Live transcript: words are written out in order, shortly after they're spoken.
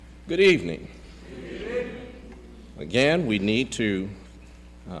Good evening. Again, we need to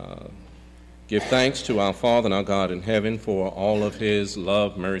give thanks to our Father and our God in heaven for all of his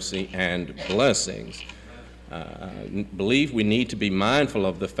love, mercy, and blessings. I believe we need to be mindful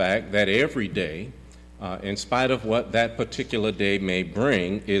of the fact that every day, in spite of what that particular day may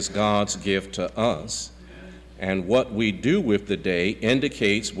bring, is God's gift to us. And what we do with the day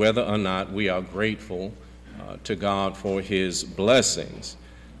indicates whether or not we are grateful to God for his blessings.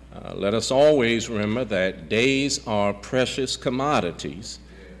 Let us always remember that days are precious commodities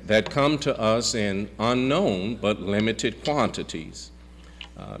that come to us in unknown but limited quantities.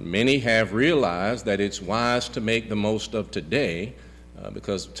 Many have realized that it's wise to make the most of today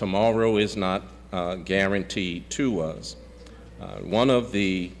because tomorrow is not guaranteed to us. One of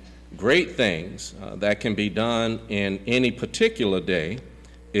the great things that can be done in any particular day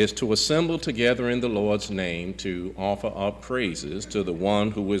is to assemble together in the Lord's name to offer up praises to the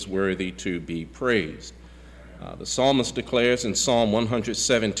one who is worthy to be praised. The psalmist declares in Psalm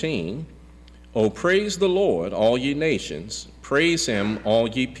 117, "O praise the Lord, all ye nations, praise him, all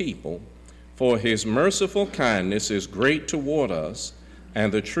ye people, for his merciful kindness is great toward us,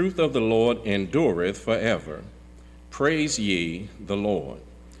 and the truth of the Lord endureth forever. Praise ye the Lord."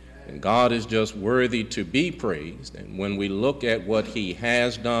 And God is just worthy to be praised. And when we look at what he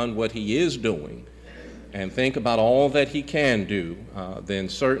has done, what he is doing, and think about all that he can do, then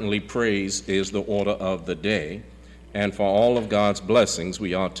certainly praise is the order of the day. And for all of God's blessings,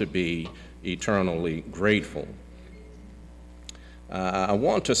 we ought to be eternally grateful. I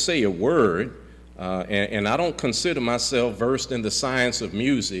want to say a word, and I don't consider myself versed in the science of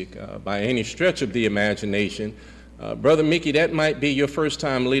music by any stretch of the imagination. Brother Mickey, that might be your first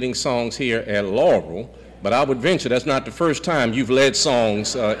time leading songs here at Laurel, but I would venture that's not the first time you've led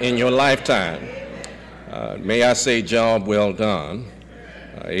songs in your lifetime. May I say job well done.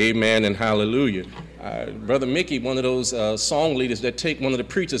 Amen and hallelujah. Brother Mickey, one of those song leaders that take one of the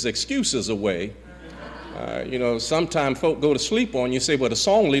preacher's excuses away. Sometimes folk go to sleep on you and say, well, the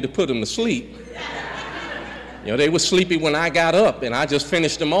song leader put them to sleep. They were sleepy when I got up and I just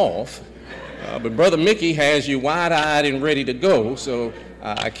finished them off. But Brother Mickey has you wide-eyed and ready to go, so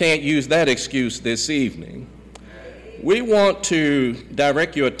I can't use that excuse this evening. We want to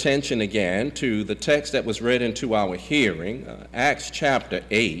direct your attention again to the text that was read into our hearing, Acts chapter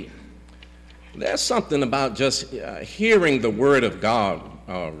 8. There's something about just hearing the Word of God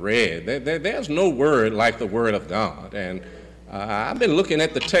read. There's no word like the Word of God. And I've been looking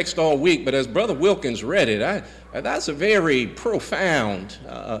at the text all week, but as Brother Wilkins read it, that's a very profound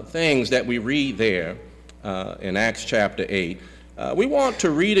things that we read there in Acts chapter 8. We want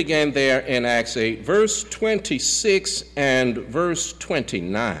to read again there in Acts 8, verse 26 and verse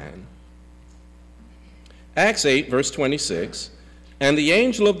 29. Acts 8, verse 26. "And the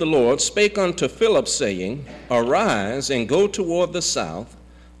angel of the Lord spake unto Philip, saying, Arise, and go toward the south,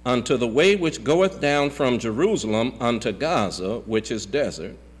 unto the way which goeth down from Jerusalem unto Gaza, which is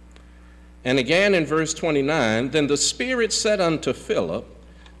desert. And again in verse 29, Then the Spirit said unto Philip,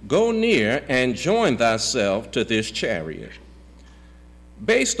 Go near and join thyself to this chariot."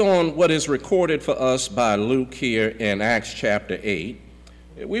 Based on what is recorded for us by Luke here in Acts chapter 8,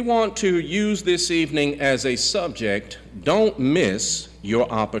 we want to use this evening as a subject, Don't Miss Your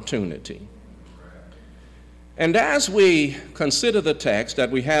Opportunity. And as we consider the text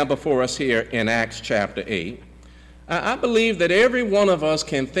that we have before us here in Acts chapter 8, I believe that every one of us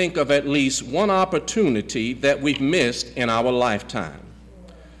can think of at least one opportunity that we've missed in our lifetime.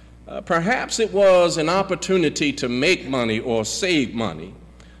 Perhaps it was an opportunity to make money or save money.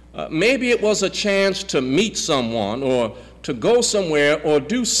 Maybe it was a chance to meet someone or to go somewhere or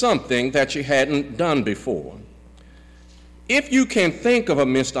do something that you hadn't done before. If you can think of a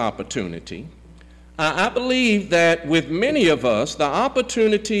missed opportunity, I believe that with many of us, the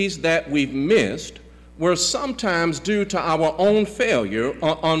opportunities that we've missed were sometimes due to our own failure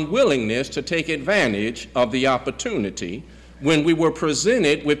or unwillingness to take advantage of the opportunity when we were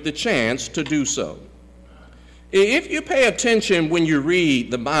presented with the chance to do so. If you pay attention when you read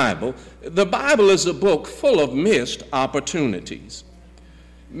the Bible is a book full of missed opportunities.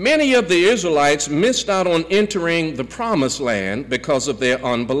 Many of the Israelites missed out on entering the promised land because of their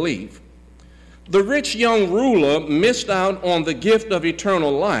unbelief. The rich young ruler missed out on the gift of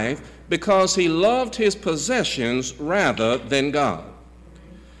eternal life because he loved his possessions rather than God.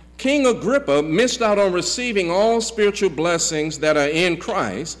 King Agrippa missed out on receiving all spiritual blessings that are in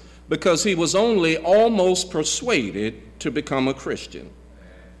Christ because he was only almost persuaded to become a Christian.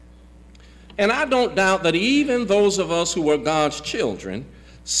 And I don't doubt that even those of us who are God's children,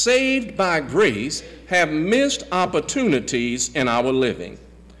 saved by grace, have missed opportunities in our living.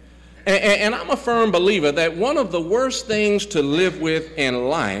 And I'm a firm believer that one of the worst things to live with in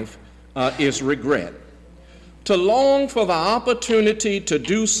life is regret. To long for the opportunity to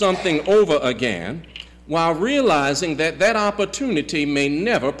do something over again while realizing that that opportunity may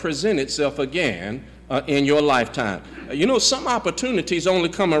never present itself again in your lifetime. Some opportunities only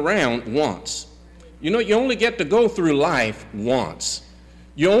come around once. You only get to go through life once.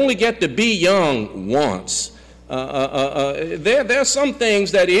 You only get to be young once. There are some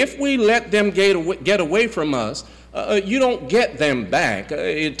things that if we let them get away from us, you don't get them back.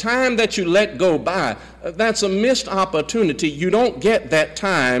 Time that you let go by, that's a missed opportunity. You don't get that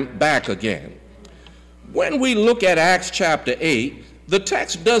time back again. When we look at Acts chapter 8, the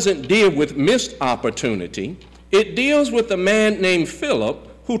text doesn't deal with missed opportunity. It deals with a man named Philip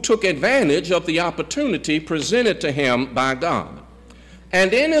who took advantage of the opportunity presented to him by God.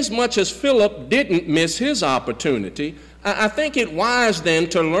 And inasmuch as Philip didn't miss his opportunity, I think it wise then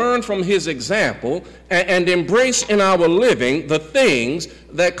to learn from his example and embrace in our living the things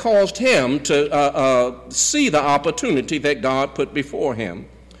that caused him to see the opportunity that God put before him.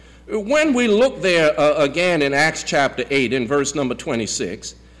 When we look there again in Acts chapter 8 in verse number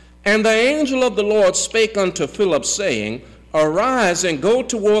 26, and the angel of the Lord spake unto Philip, saying, Arise and go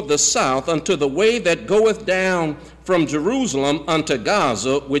toward the south unto the way that goeth down from Jerusalem unto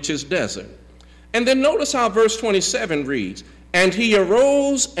Gaza, which is desert. And then notice how verse 27 reads, And he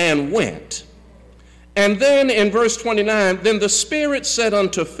arose and went. And then in verse 29, Then the Spirit said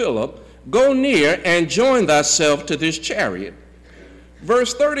unto Philip, Go near and join thyself to this chariot.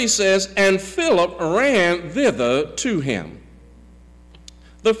 Verse 30 says, And Philip ran thither to him.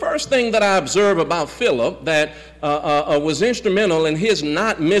 The first thing that I observe about Philip that was instrumental in his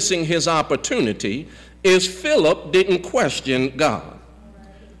not missing his opportunity is Philip didn't question God.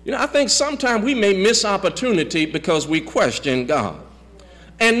 I think sometimes we may miss opportunity because we question God.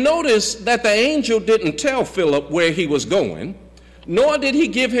 And notice that the angel didn't tell Philip where he was going, nor did he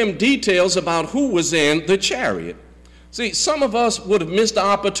give him details about who was in the chariot. See, some of us would have missed the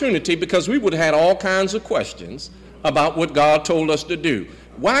opportunity because we would have had all kinds of questions about what God told us to do.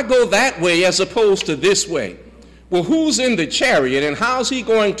 Why go that way as opposed to this way? Well, who's in the chariot and how's he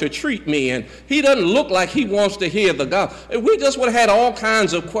going to treat me? And he doesn't look like he wants to hear the God. We just would have had all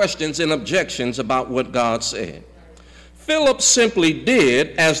kinds of questions and objections about what God said. Philip simply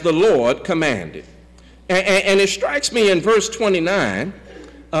did as the Lord commanded. And it strikes me in verse 29,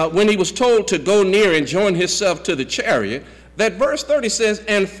 when he was told to go near and join himself to the chariot, that verse 30 says,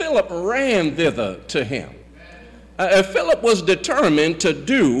 And Philip ran thither to him. Philip was determined to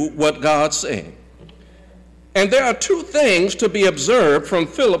do what God said. And there are two things to be observed from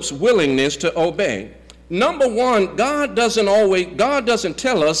Philip's willingness to obey. Number one, God doesn't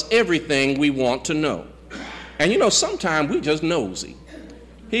tell us everything we want to know. And sometimes we just nosy.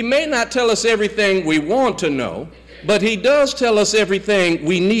 He may not tell us everything we want to know, but he does tell us everything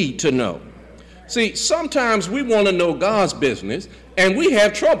we need to know. See, sometimes we want to know God's business, and we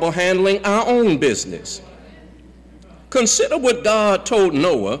have trouble handling our own business. Consider what God told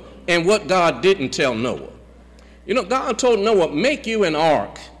Noah and what God didn't tell Noah. God told Noah, make you an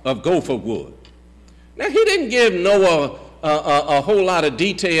ark of gopher wood. Now, he didn't give Noah a whole lot of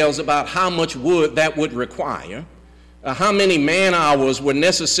details about how much wood that would require, how many man hours were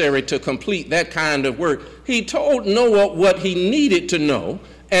necessary to complete that kind of work. He told Noah what he needed to know,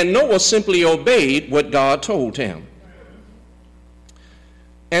 and Noah simply obeyed what God told him.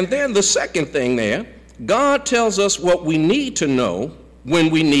 And then the second thing there, God tells us what we need to know when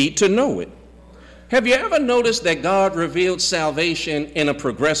we need to know it. Have you ever noticed that God revealed salvation in a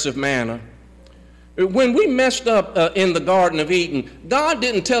progressive manner? When we messed up in the Garden of Eden, God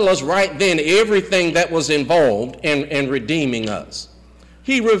didn't tell us right then everything that was involved in redeeming us.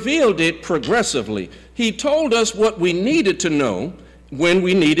 He revealed it progressively. He told us what we needed to know when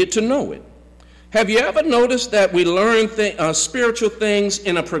we needed to know it. Have you ever noticed that we learn spiritual things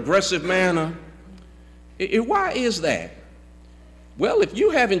in a progressive manner? Why is that? Well, if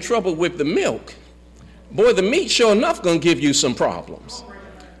you're having trouble with the milk, boy, the meat sure enough going to give you some problems.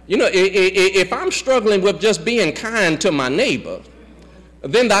 If I'm struggling with just being kind to my neighbor,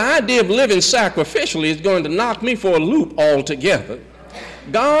 then the idea of living sacrificially is going to knock me for a loop altogether.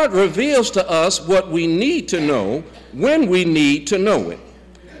 God reveals to us what we need to know when we need to know it.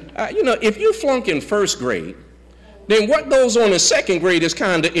 If you flunk in first grade, then what goes on in second grade is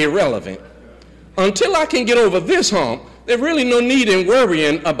kind of irrelevant. Until I can get over this hump, there's really no need in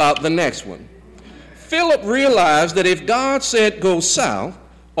worrying about the next one. Philip realized that if God said go south,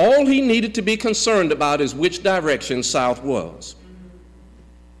 all he needed to be concerned about is which direction south was.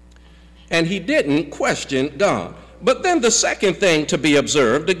 And he didn't question God. But then the second thing to be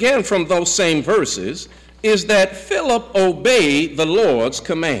observed, again from those same verses, is that Philip obeyed the Lord's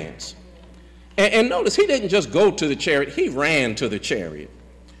commands. And notice, he didn't just go to the chariot, he ran to the chariot.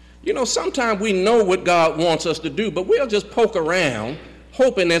 You know, sometimes we know what God wants us to do, but we'll just poke around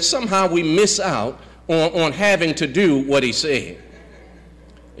hoping that somehow we miss out on having to do what he said.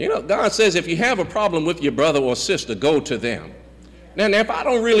 You know, God says if you have a problem with your brother or sister, go to them. Now, if I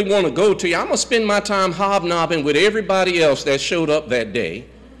don't really want to go to you, I'm going to spend my time hobnobbing with everybody else that showed up that day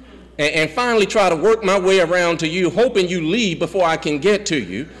and finally try to work my way around to you, hoping you leave before I can get to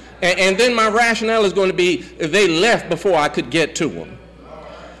you. And then my rationale is going to be they left before I could get to them.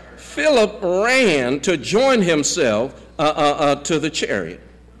 Philip ran to join himself to the chariot.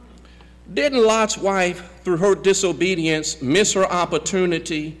 Didn't Lot's wife, through her disobedience, miss her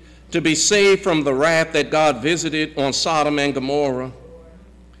opportunity to be saved from the wrath that God visited on Sodom and Gomorrah?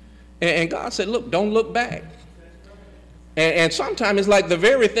 And God said, look, don't look back. And sometimes it's like the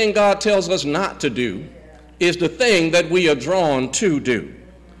very thing God tells us not to do is the thing that we are drawn to do.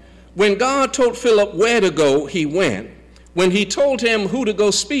 When God told Philip where to go, he went. When he told him who to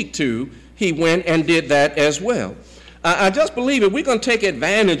go speak to, he went and did that as well. I just believe if we're going to take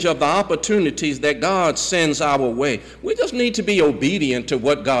advantage of the opportunities that God sends our way, we just need to be obedient to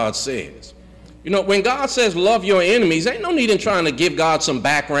what God says. You know, when God says love your enemies, ain't no need in trying to give God some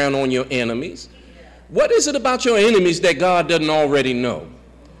background on your enemies. What is it about your enemies that God doesn't already know?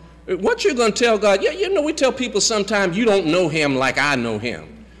 What you're going to tell God? Yeah, you know, we tell people sometimes you don't know him like I know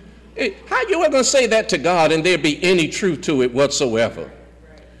him. How you ever going to say that to God and there be any truth to it whatsoever?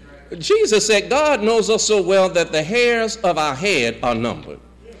 Jesus said God knows us so well that the hairs of our head are numbered.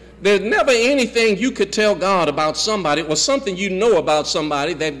 There's never anything you could tell God about somebody or something you know about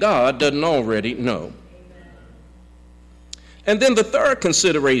somebody that God doesn't already know. And then the third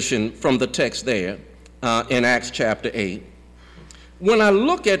consideration from the text there in Acts chapter 8. When I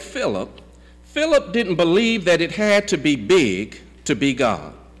look at Philip, Philip didn't believe that it had to be big to be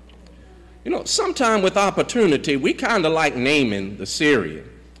God. You know, sometime with opportunity, we kind of like Naaman the Syrian.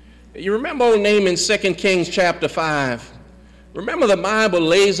 You remember old Naaman, 2 Kings chapter 5? Remember the Bible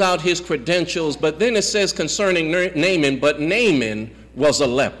lays out his credentials, but then it says concerning Naaman, but Naaman was a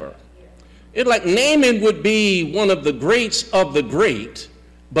leper. It's like Naaman would be one of the greats of the great,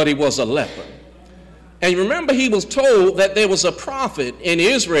 but he was a leper. And remember he was told that there was a prophet in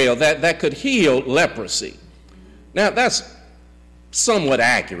Israel that could heal leprosy. Now that's somewhat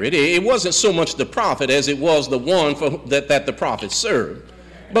accurate. It wasn't so much the prophet as it was the one that the prophet served.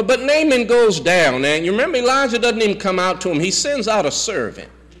 But Naaman goes down, and you remember Elijah doesn't even come out to him. He sends out a servant.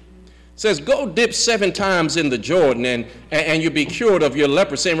 Says, go dip 7 times in the Jordan, and you'll be cured of your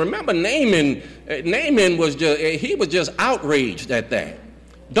leprosy. And remember, Naaman was just outraged at that.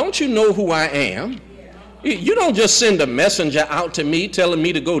 Don't you know who I am? You don't just send a messenger out to me telling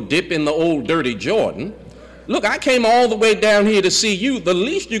me to go dip in the old dirty Jordan. Look, I came all the way down here to see you. The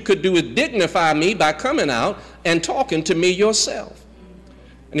least you could do is dignify me by coming out and talking to me yourself.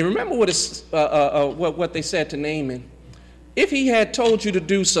 And you remember what they said to Naaman? If he had told you to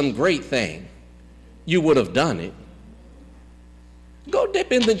do some great thing, you would have done it. Go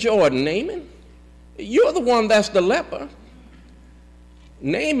dip in the Jordan, Naaman. You're the one that's the leper.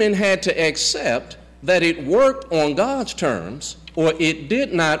 Naaman had to accept that it worked on God's terms or it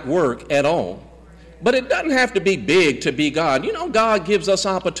did not work at all. But it doesn't have to be big to be God. You know, God gives us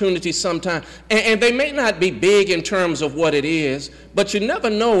opportunities sometimes, and they may not be big in terms of what it is, but you never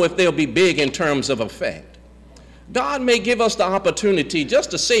know if they'll be big in terms of effect. God may give us the opportunity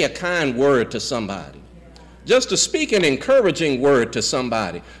just to say a kind word to somebody, just to speak an encouraging word to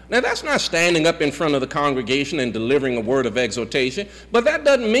somebody. Now, that's not standing up in front of the congregation and delivering a word of exhortation, but that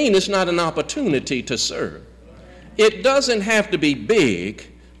doesn't mean it's not an opportunity to serve. It doesn't have to be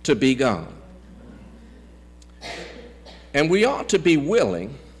big to be God. And we ought to be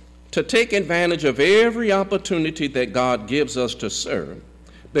willing to take advantage of every opportunity that God gives us to serve,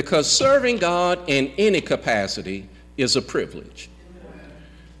 because serving God in any capacity is a privilege.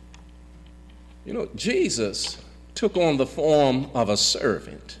 You know, Jesus took on the form of a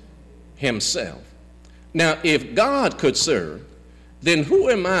servant himself. Now, if God could serve, then who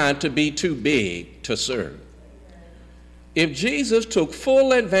am I to be too big to serve? If Jesus took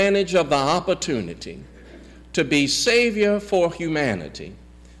full advantage of the opportunity to be Savior for humanity,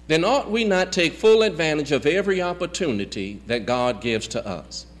 then ought we not take full advantage of every opportunity that God gives to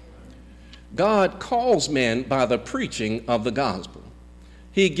us? God calls men by the preaching of the gospel.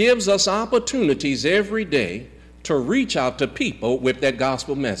 He gives us opportunities every day to reach out to people with that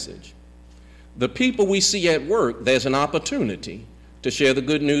gospel message. The people we see at work, there's an opportunity to share the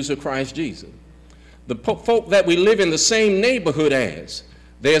good news of Christ Jesus. the folk that we live in the same neighborhood as,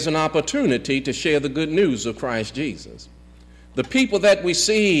 there's an opportunity to share the good news of Christ Jesus. The people that we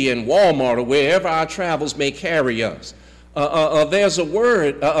see in Walmart or wherever our travels may carry us, there's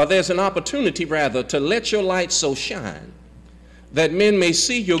an opportunity rather to let your light so shine that men may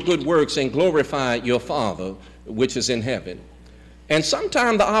see your good works and glorify your Father which is in heaven. And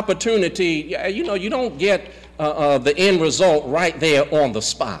sometimes the opportunity, you don't get the end result right there on the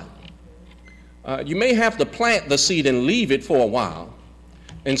spot. You may have to plant the seed and leave it for a while.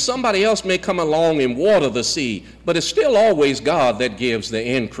 And somebody else may come along and water the seed, but it's still always God that gives the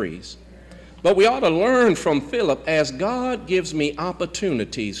increase. But we ought to learn from Philip, as God gives me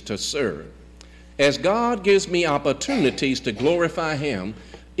opportunities to serve, as God gives me opportunities to glorify him,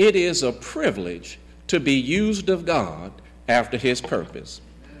 it is a privilege to be used of God after his purpose.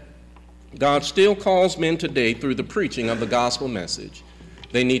 God still calls men today through the preaching of the gospel message.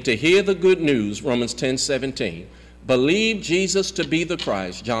 They need to hear the good news, Romans 10:17. Believe Jesus to be the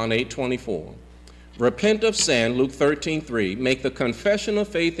Christ, John 8:24. Repent of sin, Luke 13:3. Make the confession of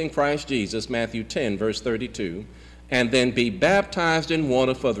faith in Christ Jesus, Matthew 10, verse 32. And then be baptized in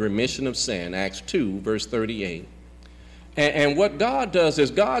water for the remission of sin, Acts 2, verse 38. And what God does is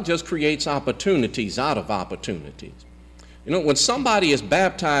God just creates opportunities out of opportunities. When somebody is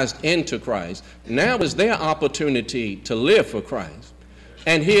baptized into Christ, now is their opportunity to live for Christ.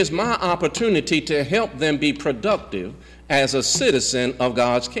 And here's my opportunity to help them be productive as a citizen of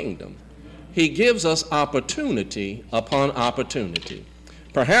God's kingdom. He gives us opportunity upon opportunity.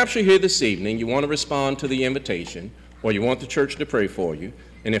 Perhaps you're here this evening, you want to respond to the invitation, or you want the church to pray for you.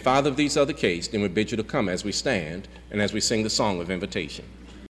 And if either of these are the case, then we bid you to come as we stand and as we sing the song of invitation.